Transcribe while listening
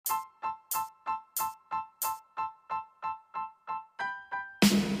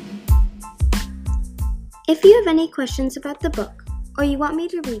If you have any questions about the book, or you want me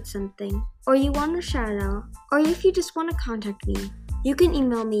to read something, or you want a shout out, or if you just want to contact me, you can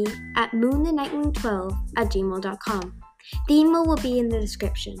email me at moonthenightwing12@gmail.com. The email will be in the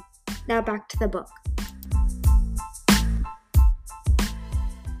description. Now back to the book.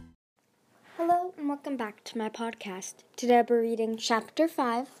 Hello and welcome back to my podcast. Today I'll be reading Chapter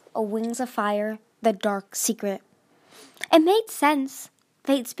 5, A Wings of Fire, The Dark Secret. It made sense.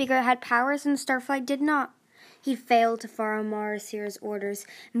 Fate Speaker had powers and Starflight did not. He failed to follow Marasir's orders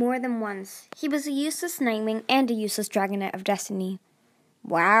more than once. He was a useless Nightwing and a useless Dragonet of Destiny.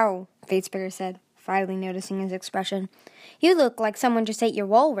 "Wow," Fate Speaker said, finally noticing his expression. "You look like someone just ate your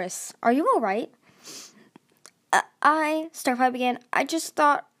walrus. Are you all right?" Starflight began. "I just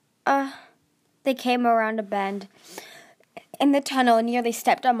thought, They came around a bend in the tunnel and nearly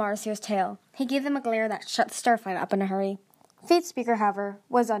stepped on Marasir's tail. He gave them a glare that shut Starflight up in a hurry. Fate Speaker, however,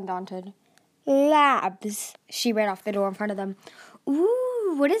 was undaunted. "Labs," she read off the door in front of them.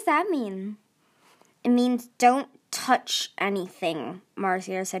 "Ooh, what does that mean?" "It means don't touch anything,"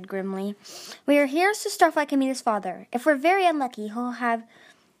 Marasir said grimly. "We are here so Starflight can meet his father. If we're very unlucky, he'll have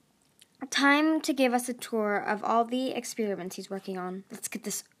time to give us a tour of all the experiments he's working on.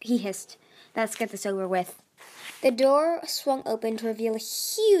 He hissed. "Let's get this over with." The door swung open to reveal a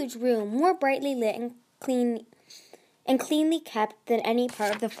huge room, more brightly lit and cleanly kept than any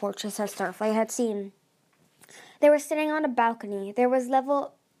part of the fortress that Starflight had seen. They were sitting on a balcony. There was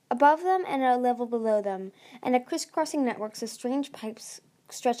level above them and a level below them, and a crisscrossing networks of strange pipes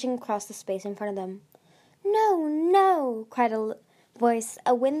stretching across the space in front of them. "No, no!" cried a voice.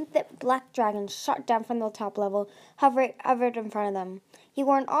 A wind-whipped black dragon shot down from the top level, hovered in front of them. He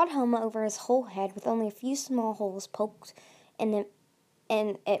wore an odd helmet over his whole head, with only a few small holes poked in it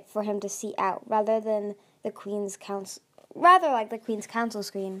for him to see out, rather like the Queen's Council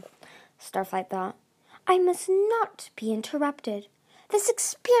screen. Starflight thought, "I must not be interrupted. This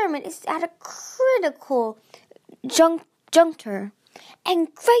experiment is at a critical juncture,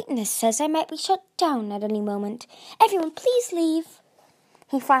 and greatness says I might be shut down at any moment. Everyone, please leave."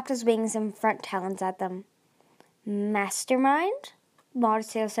 He flapped his wings and front talons at them. "Mastermind?"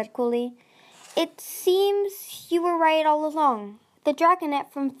 Marasir said coolly. "It seems you were right all along. The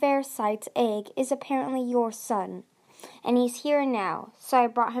Dragonet from Fairsight's egg is apparently your son, and he's here now, so I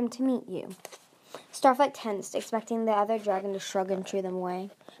brought him to meet you." Starflight tensed, expecting the other dragon to shrug and shoo them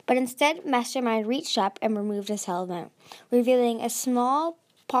away. But instead, Mastermind reached up and removed his helmet, revealing a snout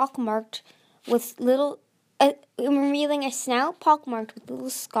pockmarked with little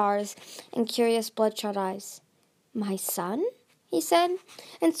scars and curious bloodshot eyes. "My son?" he said,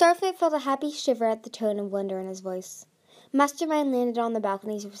 and Starflight felt a happy shiver at the tone of wonder in his voice. Mastermind landed on the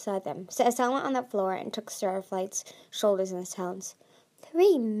balconies beside them, set his helmet on the floor, and took Starflight's shoulders in his talons.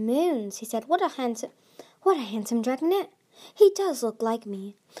 3 moons, he said. What a handsome Dragonet. He does look like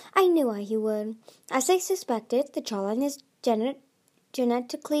me. I knew he would. As I suspected, the jawline is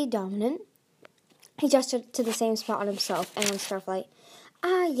genetically dominant." He gestured to the same spot on himself and on Starflight.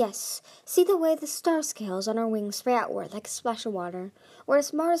 "Ah, yes. See the way the star scales on our wings spray outward like a splash of water,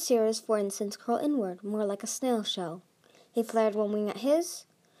 whereas Marasir's, for instance, curl inward, more like a snail shell." He flared one wing at his.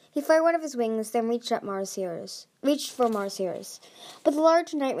 He flared one of his wings, then reached for Marasir's. But the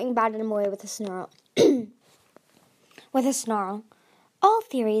large Nightwing batted him away with a snarl. "All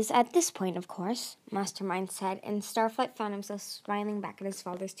theories at this point, of course," Mastermind said, and Starflight found himself smiling back at his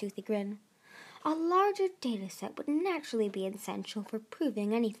father's toothy grin. "A larger data set would naturally be essential for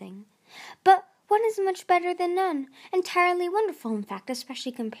proving anything. But one is much better than none. Entirely wonderful, in fact,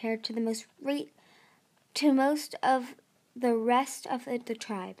 especially compared to most of the rest of the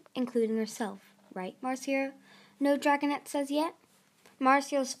tribe, including herself. Right, Marasir? No Dragonets as yet?"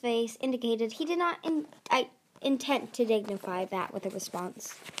 Marasir's face indicated he did not intend to dignify that with a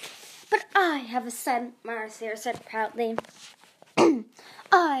response. "But I have a son," Marasir said proudly.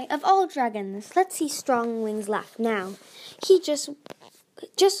 "I, of all dragons. Let's see Strong Wings laugh now. He just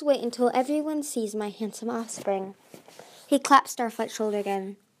wait until everyone sees my handsome offspring." He clapped Starflight's shoulder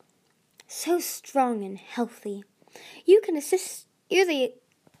again. "So strong and healthy. You can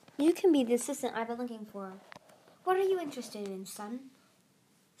be the assistant I've been looking for. What are you interested in, son?"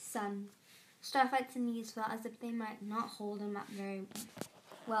 "Son." Starflight's knees felt as if they might not hold him up very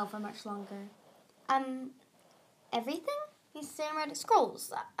well for much longer. Everything?" He stared at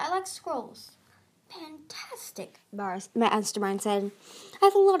scrolls. "I like scrolls." "Fantastic," Mastermind said. "I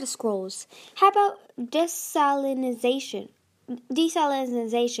have a lot of scrolls. How about desalinization?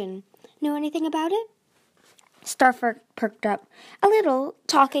 Know anything about it?" Starflight perked up. "A little,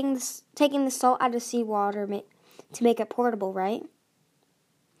 taking the salt out of seawater to make it potable, right?"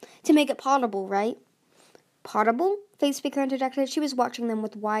 Potable? Fatespeaker interjected. She was watching them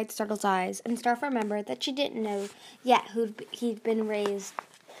with wide, startled eyes, and Starflight remembered that she didn't know yet he had been raised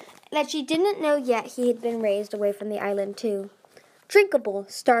away from the island, too. Drinkable,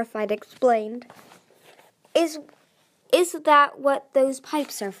 Starflight explained. Is that what those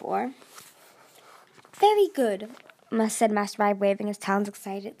pipes are for? Very good, said Mastermind, waving his talons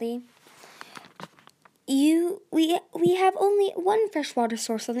excitedly. We have only one freshwater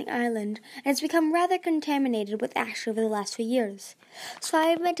source on the island, and it's become rather contaminated with ash over the last few years. So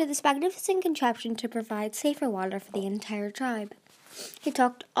I invented this magnificent contraption to provide safer water for the entire tribe. He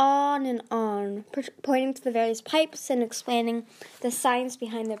talked on and on, pointing to the various pipes and explaining the science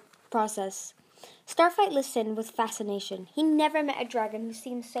behind the process. Starflight listened with fascination. He never met a dragon who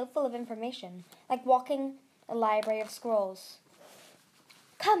seemed so full of information, like walking a library of scrolls.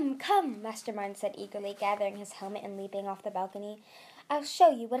 Come, Mastermind said eagerly, gathering his helmet and leaping off the balcony. I'll show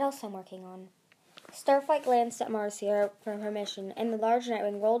you what else I'm working on. Starflight glanced at Marcia for permission, and the large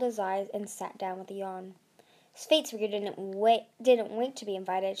Nightwing rolled his eyes and sat down with a yawn. Fatespeaker didn't wait to be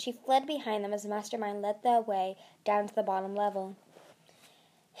invited. She fled behind them as Mastermind led the way down to the bottom level.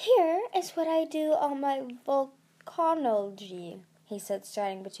 Here is what I do on my volcanology, he said,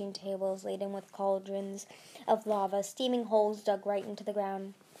 striding between tables laden with cauldrons of lava, steaming holes dug right into the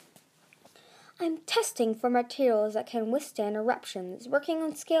ground. I'm testing for materials that can withstand eruptions, working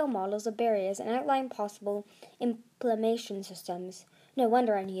on scale models of barriers and outline possible implementation systems. No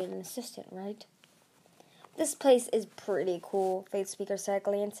wonder I need an assistant, right? This place is pretty cool, Fatespeaker said,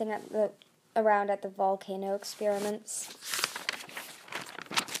 glancing around at the volcano experiments.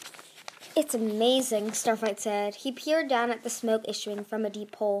 It's amazing, Starflight said. He peered down at the smoke issuing from a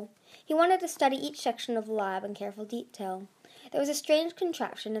deep hole. He wanted to study each section of the lab in careful detail. There was a strange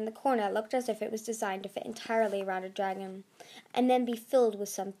contraption in the corner that looked as if it was designed to fit entirely around a dragon, and then be filled with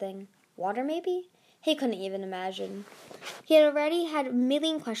something. Water, maybe? He couldn't even imagine. He had already had a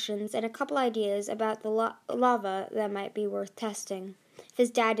million questions and a couple ideas about the lava that might be worth testing, if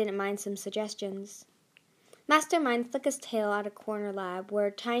his dad didn't mind some suggestions. Mastermind flicked his tail at a corner lab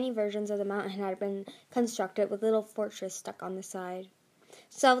where tiny versions of the mountain had been constructed with little fortresses stuck on the side.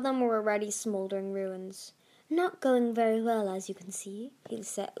 Some of them were already smoldering ruins. Not going very well, as you can see, he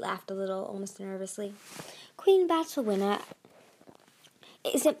laughed a little, almost nervously. Queen Battlewinner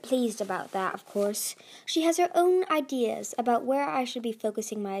isn't pleased about that, of course. She has her own ideas about where I should be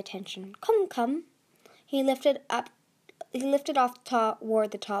focusing my attention. Come. He lifted off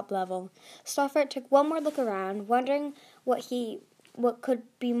toward the top level. Starflight took one more look around, wondering what could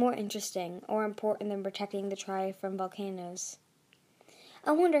be more interesting or important than protecting the tribe from volcanoes.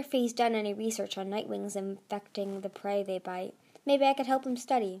 I wonder if he's done any research on Nightwings infecting the prey they bite. Maybe I could help him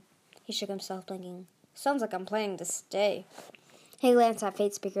study. He shook himself, blinking. Sounds like I'm planning to stay. He glanced at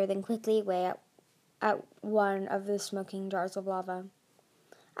Fatespeaker, then quickly away at one of the smoking jars of lava.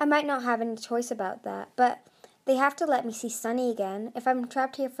 I might not have any choice about that, but they have to let me see Sunny again. If I'm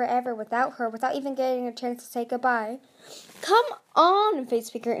trapped here forever without her, without even getting a chance to say goodbye. Come on,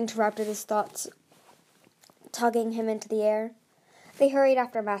 Fatespeaker interrupted his thoughts, tugging him into the air. They hurried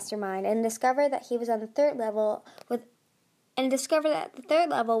after Mastermind and discovered that he was on the third level the third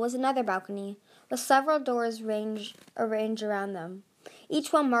level was another balcony with several doors arranged around them,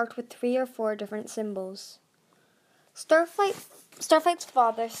 each one marked with 3 or 4 different symbols. Starflight's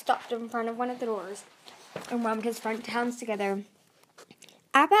father stopped in front of one of the doors and rubbed his front hands together.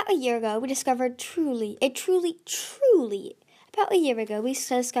 About a year ago, we discovered a truly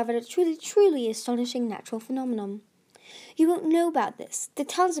astonishing natural phenomenon. You won't know about this. The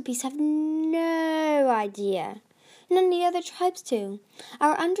townspeople have no idea. None of the other tribes do.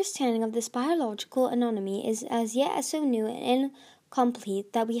 Our understanding of this biological anomaly is as yet so new and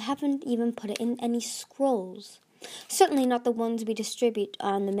incomplete that we haven't even put it in any scrolls. Certainly not the ones we distribute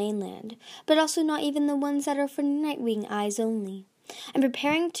on the mainland, but also not even the ones that are for Nightwing eyes only. I'm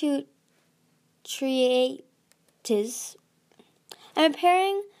preparing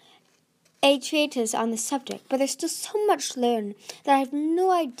a treatise on the subject, but there's still so much to learn that I have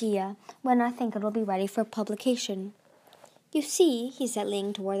no idea when I think it'll be ready for publication. You see, he said,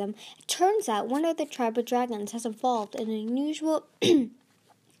 leaning toward them, it turns out one of the tribe of dragons has evolved an unusual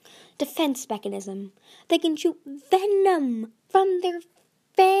defense mechanism. They can shoot venom from their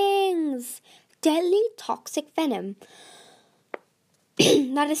fangs, deadly toxic venom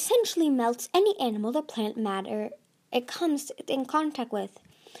that essentially melts any animal or plant matter it comes in contact with.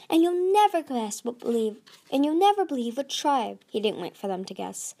 And you'll never believe what tribe. He didn't wait for them to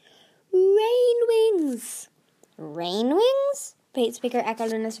guess. Rainwings. Rainwings? Fatespeaker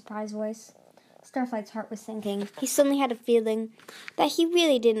echoed in a surprised voice. Starflight's heart was sinking. He suddenly had a feeling that he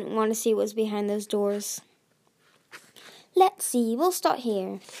really didn't want to see what was behind those doors. Let's see, we'll start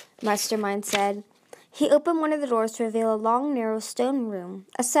here, Mastermind said. He opened one of the doors to reveal a long, narrow stone room.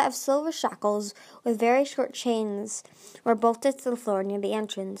 A set of silver shackles with very short chains were bolted to the floor near the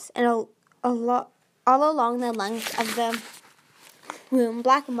entrance, and all along the length of the room,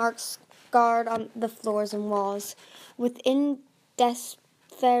 black marks scarred on the floors and walls, with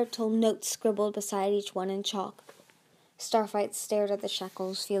indecipherable notes scribbled beside each one in chalk. Starfight stared at the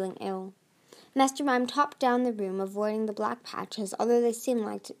shackles, feeling ill. Master Mime topped down the room, avoiding the black patches, although they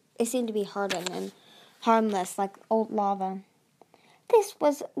seemed to be hardened and harmless like old lava. This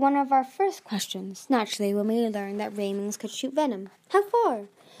was one of our first questions, naturally, when we learned that Raymings could shoot venom. How far?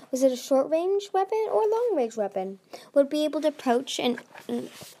 Was it a short-range weapon or a long-range weapon? Would we be able to approach and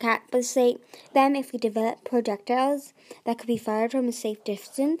incapacitate them if we developed projectiles that could be fired from a safe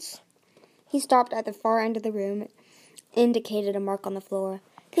distance? He stopped at the far end of the room, indicated a mark on the floor.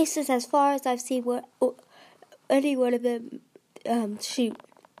 This is as far as I've seen any one of them shoot.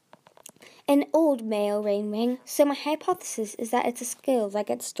 An old male Rainwing, so my hypothesis is that it's a skill that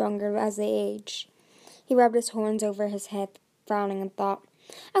gets stronger as they age. He rubbed his horns over his head, frowning, and thought,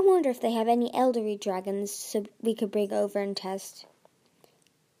 I wonder if they have any elderly dragons so we could bring over and test.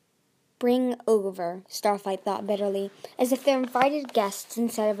 Bring over, Starfight thought bitterly, as if they're invited guests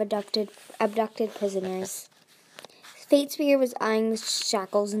instead of abducted prisoners. Fatespear was eyeing the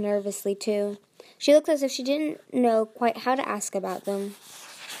shackles nervously, too. She looked as if she didn't know quite how to ask about them.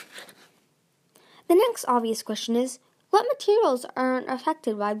 The next obvious question is, what materials aren't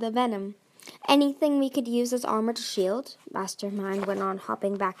affected by the venom? Anything we could use as armor to shield? Mastermind went on,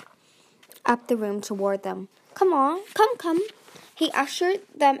 hopping back up the room toward them. Come on, come. He ushered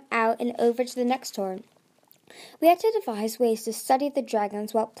them out and over to the next door. We had to devise ways to study the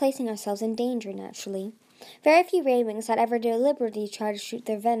dragons while placing ourselves in danger, naturally. Very few Rainwings had ever deliberately tried to shoot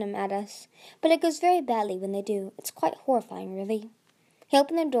their venom at us, but it goes very badly when they do. It's quite horrifying, really. He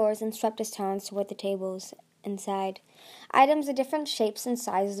opened the doors and swept his talons toward the tables inside. Items of different shapes and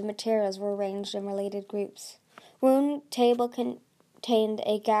sizes of materials were arranged in related groups. One table contained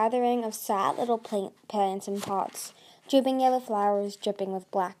a gathering of sad little plants and pots, drooping yellow flowers dripping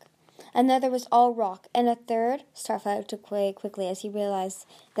with black. Another was all rock, and a third, Starfight took away quickly as he realized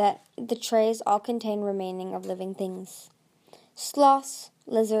that the trays all contained remaining of living things. Sloths,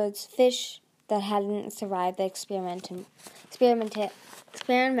 lizards, fish that hadn't survived the experimental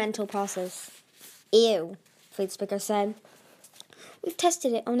process. Ew, Fleetspeaker said. We've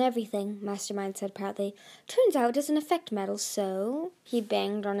tested it on everything, Mastermind said proudly. Turns out it doesn't affect metals, so... He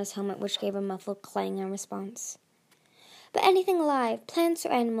banged on his helmet, which gave a muffled clang in response. But anything alive, plants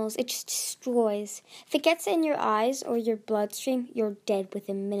or animals, it just destroys. If it gets in your eyes or your bloodstream, you're dead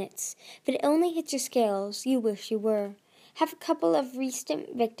within minutes. If it only hits your scales, you wish you were. Have a couple of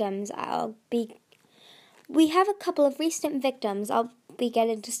recent victims I'll be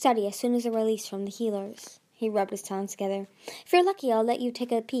getting to study as soon as they're released from the healers. He rubbed his talons together. If you're lucky, I'll let you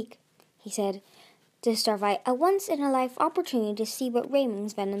take a peek, he said to Starfight. A once-in-a-life opportunity to see what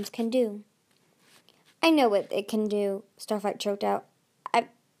Raymond's venoms can do. I know what it can do, Starfight choked out.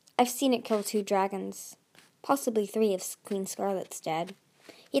 I've seen it kill 2 dragons. Possibly 3 if Queen Scarlet's dead.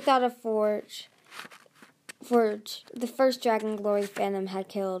 He thought of Forge, the first dragon Glory Venom had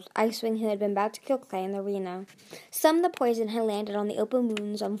killed, Icewing, who had been about to kill Clay in the arena. Some of the poison had landed on the open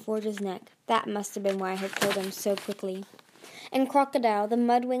wounds on Forge's neck. That must have been why it had killed him so quickly. And Crocodile, the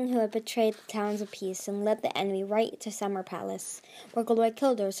Mudwing who had betrayed the Towns of Peace and led the enemy right to Summer Palace, where Glory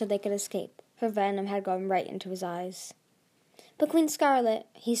killed her so they could escape. Her venom had gone right into his eyes. But Queen Scarlet,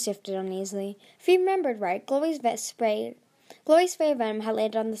 he shifted uneasily. If he remembered right, Glory's spray venom had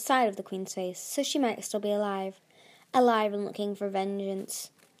landed on the side of the Queen's face, so she might still be alive. Alive and looking for vengeance.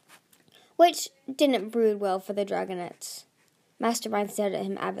 Which didn't brood well for the Dragonettes. Mastermind stared at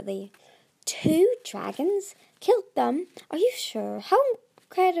him avidly. 2 dragons? Killed them? Are you sure? How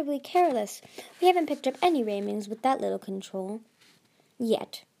incredibly careless. We haven't picked up any Raymings with that little control.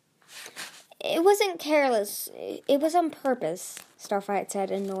 Yet. It wasn't careless. It was on purpose, Starfight said,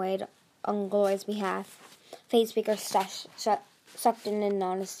 annoyed on Glory's behalf. Fatespeaker sucked in an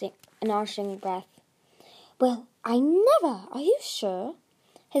astonishing breath. Well, I never! Are you sure?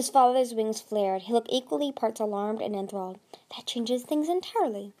 His father's wings flared. He looked equally parts alarmed and enthralled. That changes things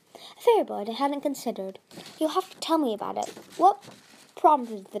entirely. A fairy blood I hadn't considered. You'll have to tell me about it. What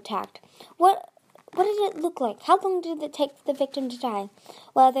prompted the attack? What did it look like? How long did it take the victim to die?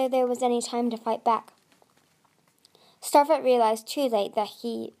 Whether there was any time to fight back? Starfight realized too late that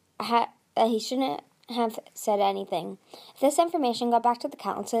he shouldn't have said anything. If this information got back to the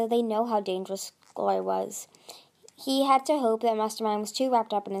council, they know how dangerous Glory was. He had to hope that Mastermind was too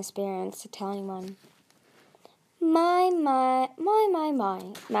wrapped up in his experience to tell anyone. My,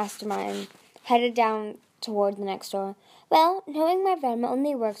 Mastermind headed down toward the next door. Well, knowing my venom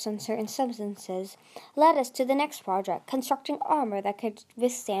only works on certain substances led us to the next project, constructing armor that could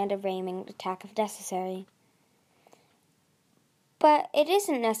withstand a raiming attack if necessary. But it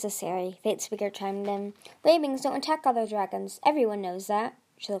isn't necessary, Fate Speaker chimed in. Raimings don't attack other dragons. Everyone knows that.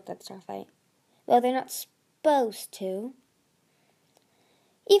 She looked at Starfight. Well, they're not supposed to.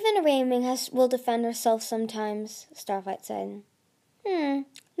 Even a raiming will defend herself sometimes, Starfight said.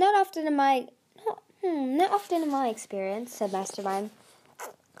 Not often in my experience, said Mastermind.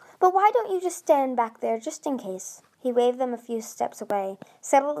 But why don't you just stand back there just in case? He waved them a few steps away,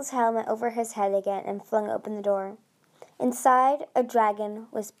 settled his helmet over his head again, and flung open the door. Inside, a dragon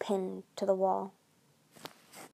was pinned to the wall.